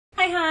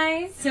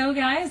Hi. So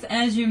guys,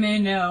 as you may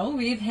know,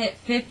 we've hit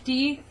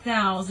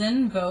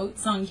 50,000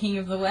 votes on King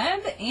of the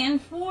Web,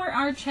 and for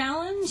our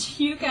challenge,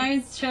 you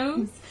guys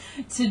chose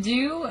to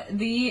do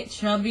the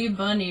Chubby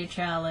Bunny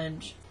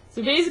challenge.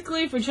 So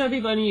basically, for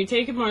Chubby Bunny, you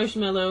take a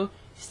marshmallow,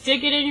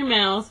 stick it in your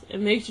mouth, it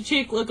makes your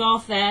cheek look all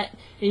fat,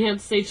 and you have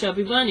to say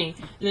Chubby Bunny.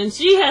 And then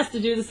she has to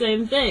do the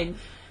same thing.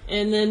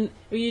 And then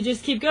you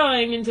just keep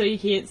going until you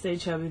can't say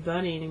Chubby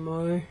Bunny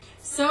anymore.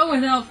 So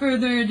without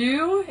further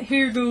ado,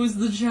 here goes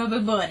the Chubby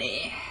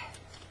Bunny.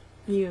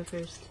 You go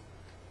first.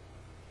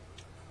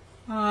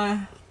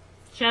 Chubby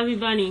Chubby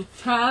Bunny.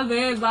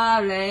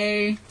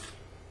 Bunny.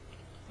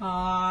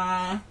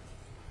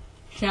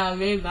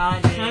 Chubby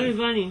Bunny. Chubby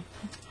Bunny.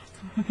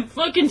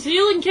 Fucking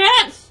stealing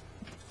cats!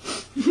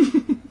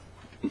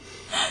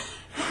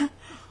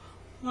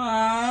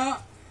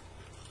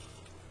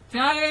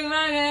 Chubby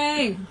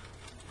Bunny.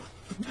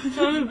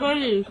 Chubby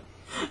Bunny.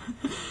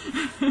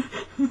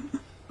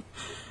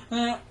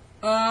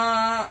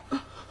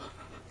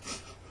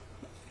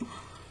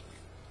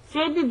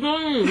 Chubby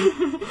Bunny.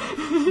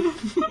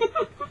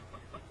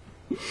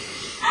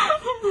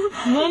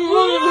 One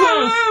more than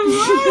her.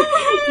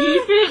 You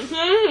can't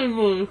say it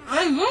anymore. I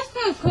wish I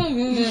could.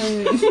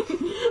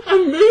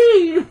 I'm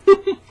beating you.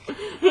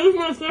 Here's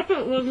my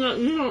second one that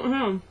you don't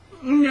have.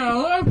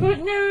 No, I'm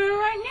putting it in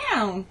right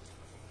now.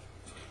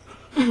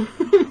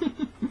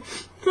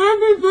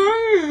 Chubby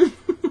Bunny.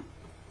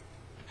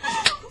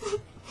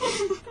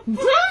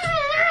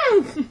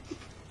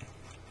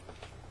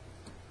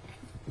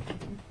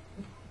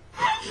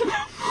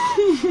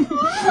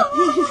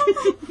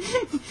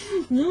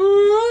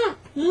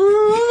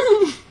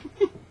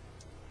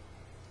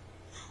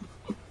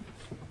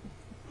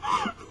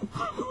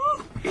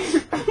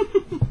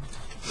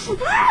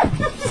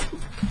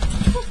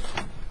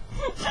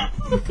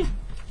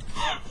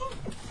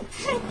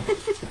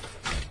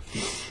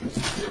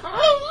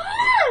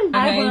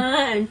 I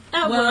won.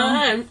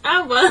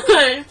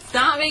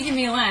 Stop making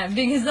me laugh,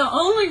 because the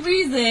only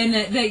reason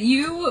that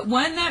you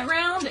won that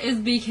round is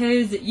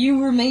because you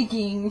were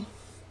making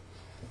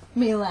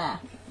me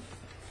laugh.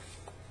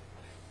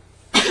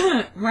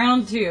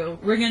 Round 2.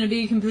 We're gonna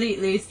be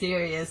completely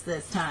serious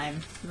this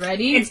time.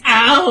 Ready? It's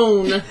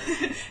on.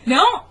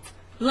 Don't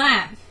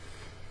laugh.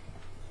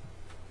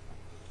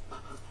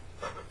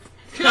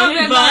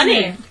 Chubby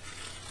Bunny.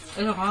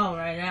 It's all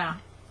right now.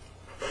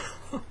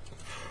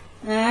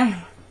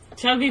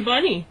 Chubby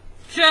Bunny.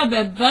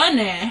 Chubby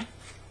Bunny.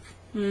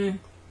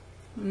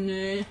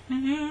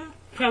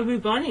 Chubby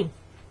Bunny.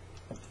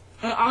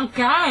 I'll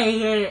try to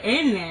get it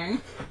in there.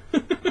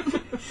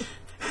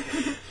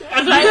 I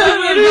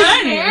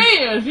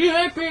serious. You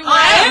make me laugh. I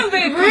am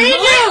being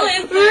completely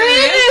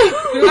serious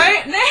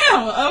right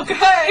now,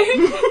 okay?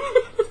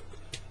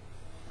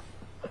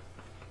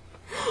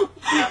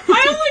 I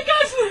only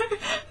got to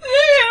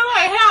in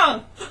my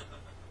house.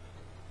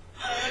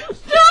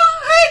 Stop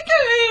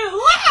making me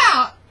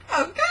laugh,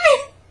 okay?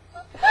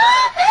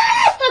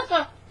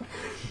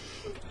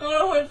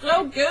 Oh, it's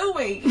so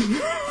gooey.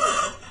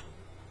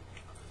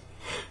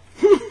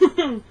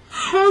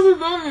 Chubby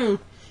Bunny.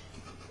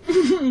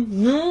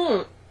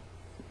 No.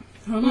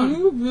 Come on.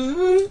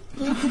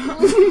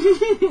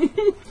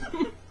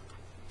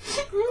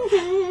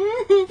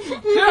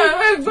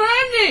 Chubby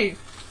Bunny.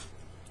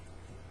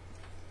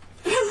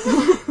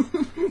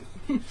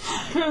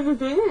 Chubby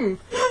Bunny.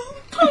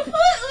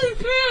 Completely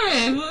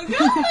serious,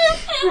 okay?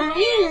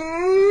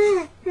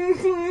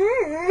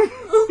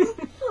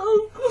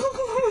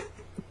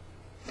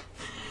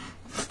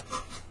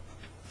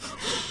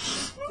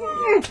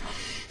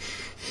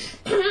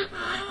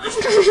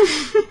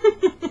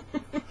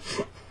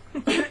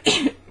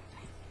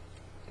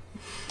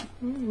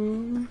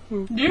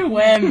 You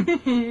win.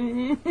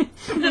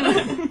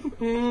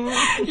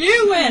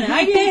 You win.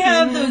 I can't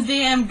have those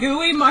damn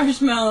gooey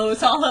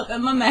marshmallows all up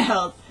in my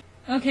mouth.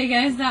 Okay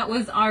guys, that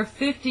was our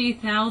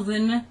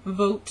 50,000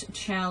 vote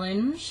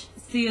challenge.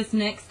 See us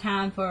next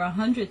time for a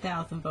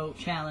 100,000 vote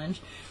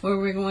challenge, where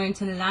we're going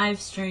to live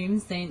stream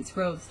Saints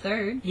Row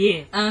 3rd.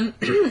 Yeah.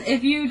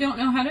 If you don't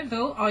know how to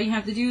vote, all you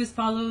have to do is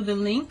follow the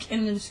link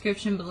in the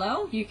description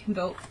below. You can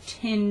vote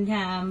 10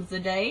 times a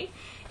day.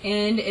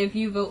 And if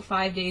you vote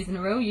 5 days in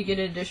a row, you get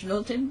an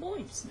additional 10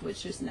 points,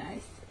 which is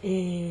nice.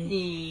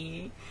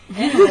 Anyway,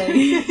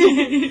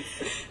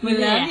 we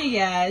love you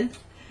guys.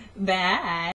 Bye.